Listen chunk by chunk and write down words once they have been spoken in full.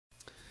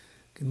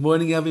Good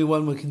morning,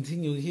 everyone. We'll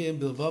continue here in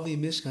BILVAVI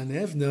MISHKAN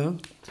EVNEH.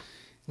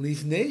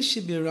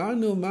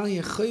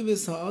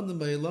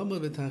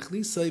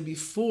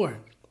 Before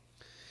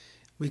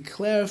we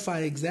clarify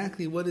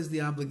exactly what is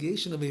the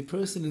obligation of a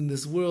person in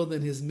this world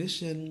and his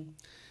mission,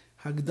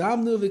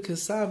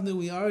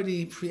 we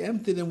already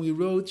preempted and we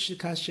wrote, once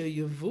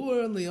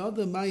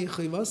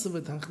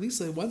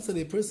that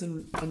a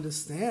person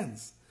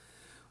understands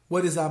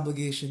what his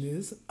obligation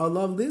is, he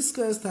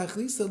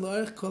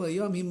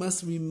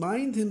must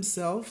remind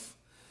himself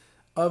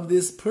of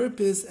this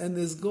purpose and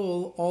this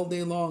goal all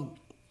day long.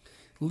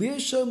 He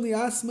has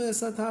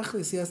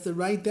to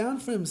write down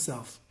for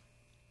himself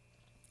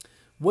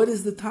what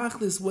is the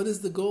tachlis, what is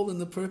the goal and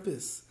the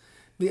purpose.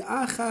 And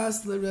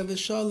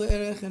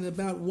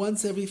about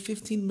once every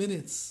 15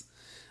 minutes,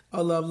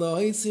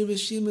 he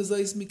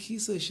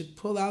should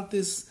pull out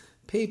this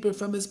paper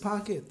from his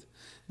pocket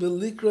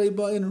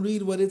and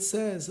read what it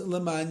says, in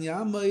order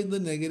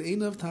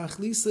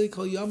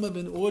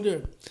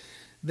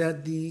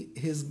that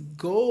his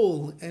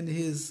goal and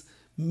his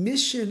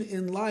mission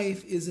in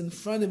life is in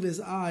front of his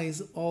eyes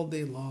all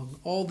day long,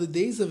 all the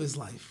days of his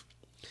life.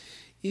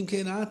 And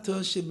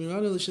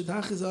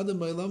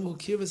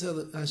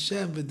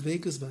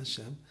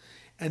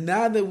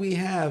now that we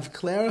have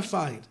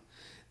clarified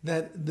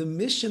that the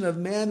mission of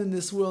man in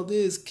this world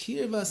is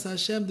kirvas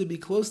Hashem, to be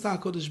close to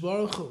HaKadosh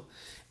Baruch Hu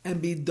and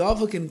be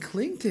davuk and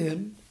cling to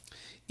him,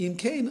 he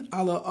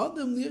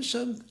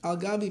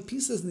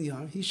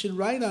should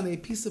write on a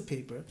piece of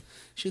paper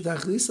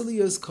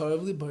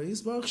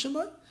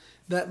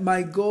that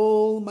my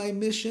goal, my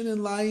mission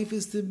in life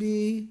is to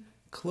be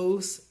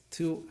close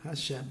to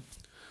Hashem.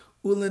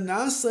 And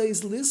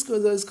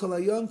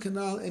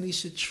he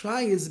should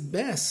try his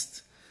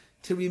best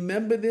to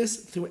remember this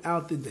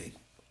throughout the day.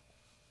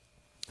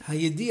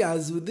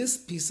 With this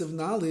piece of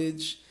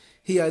knowledge,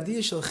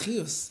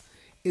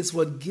 it's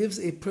what gives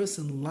a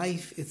person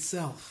life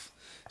itself.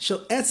 It's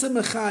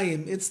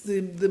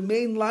the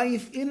main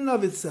life in and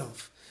of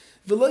itself.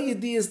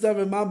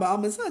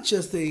 It's not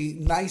just a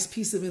nice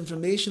piece of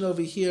information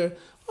over here.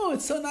 Oh,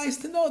 it's so nice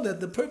to know that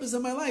the purpose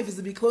of my life is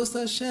to be close to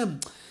Hashem.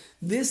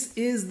 This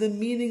is the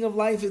meaning of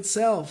life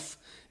itself.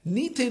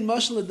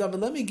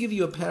 Let me give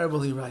you a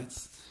parable, he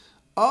writes.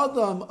 A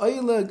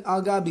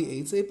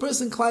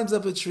person climbs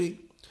up a tree.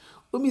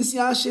 And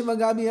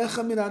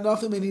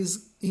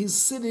he's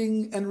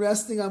sitting and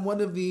resting on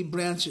one of the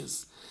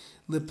branches.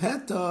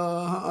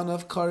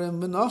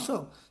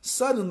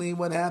 Suddenly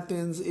what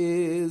happens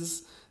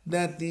is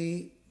that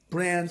the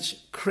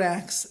branch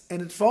cracks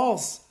and it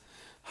falls.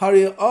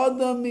 So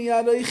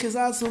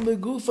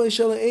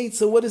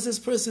what does this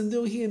person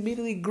do? He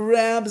immediately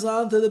grabs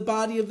onto the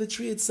body of the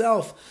tree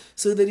itself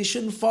so that he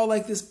shouldn't fall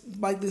like this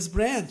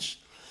branch.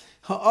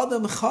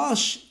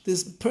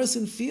 This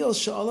person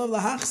feels,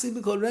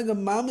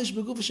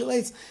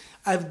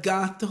 I've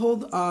got to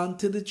hold on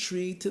to the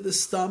tree, to the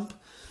stump,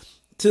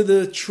 to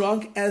the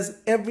trunk as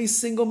every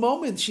single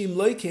moment.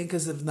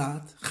 Because if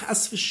not,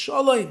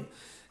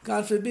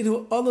 God forbid,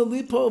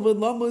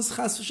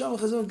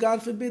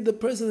 God forbid, the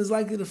person is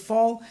likely to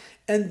fall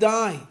and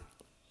die.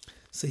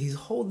 So he's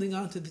holding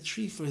on to the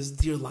tree for his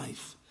dear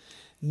life.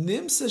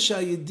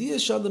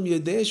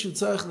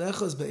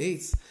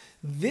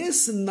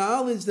 This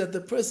knowledge that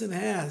the person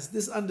has,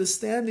 this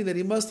understanding that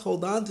he must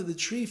hold on to the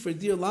tree for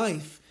dear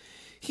life,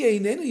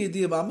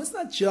 it's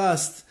not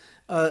just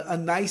a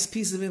nice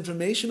piece of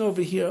information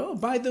over here. Oh,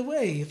 by the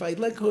way, if I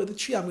let go of the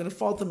tree, I'm going to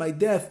fall to my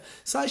death,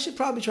 so I should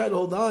probably try to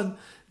hold on.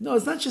 No,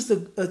 it's not just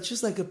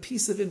just like a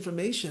piece of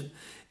information.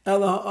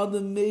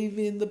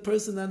 The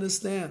person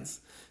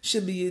understands.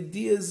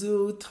 His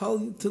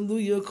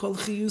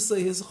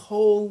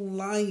whole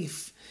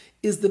life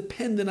is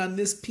dependent on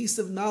this piece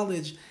of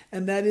knowledge,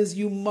 and that is,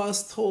 you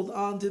must hold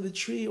on to the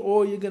tree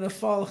or you're going to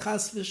fall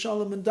chas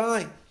v'shalom and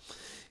die.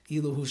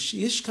 And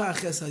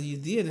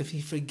if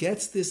he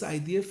forgets this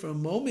idea for a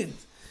moment,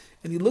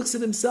 and he looks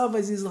at himself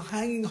as he's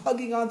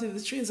hugging onto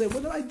the tree and says,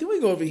 what am I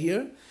doing over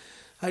here?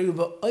 Then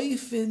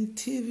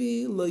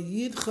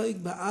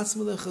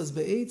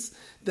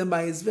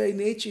by his very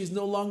nature, he's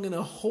no longer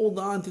going to hold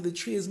on to the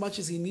tree as much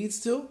as he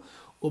needs to.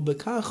 And with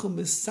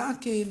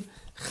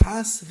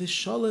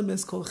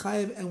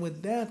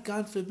that,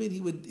 God forbid, he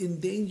would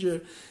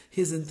endanger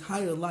his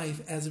entire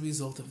life as a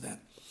result of that.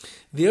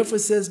 Therefore,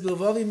 says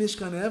BILVAVI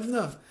MISHKAN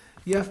EVNEH,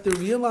 you have to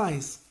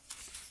realize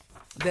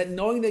that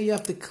knowing that you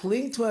have to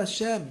cling to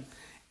Hashem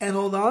and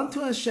hold on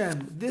to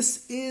Hashem,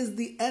 this is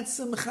the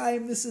etzem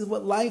chaim, this is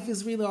what life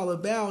is really all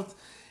about.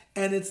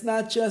 And it's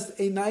not just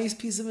a nice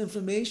piece of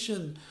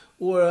information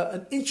or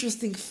an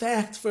interesting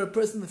fact for a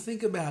person to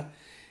think about.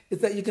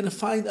 It's that you're going to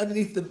find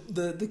underneath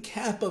the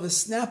cap of a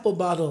Snapple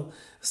bottle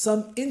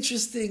some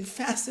interesting,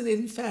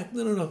 fascinating fact.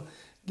 No.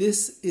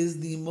 This is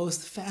the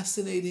most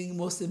fascinating,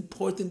 most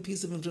important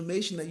piece of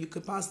information that you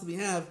could possibly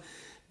have,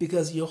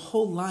 because your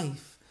whole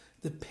life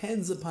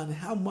depends upon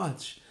how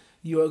much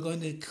you are going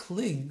to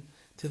cling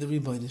to the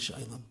Rabbi.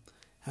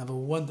 Have a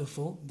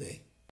wonderful day.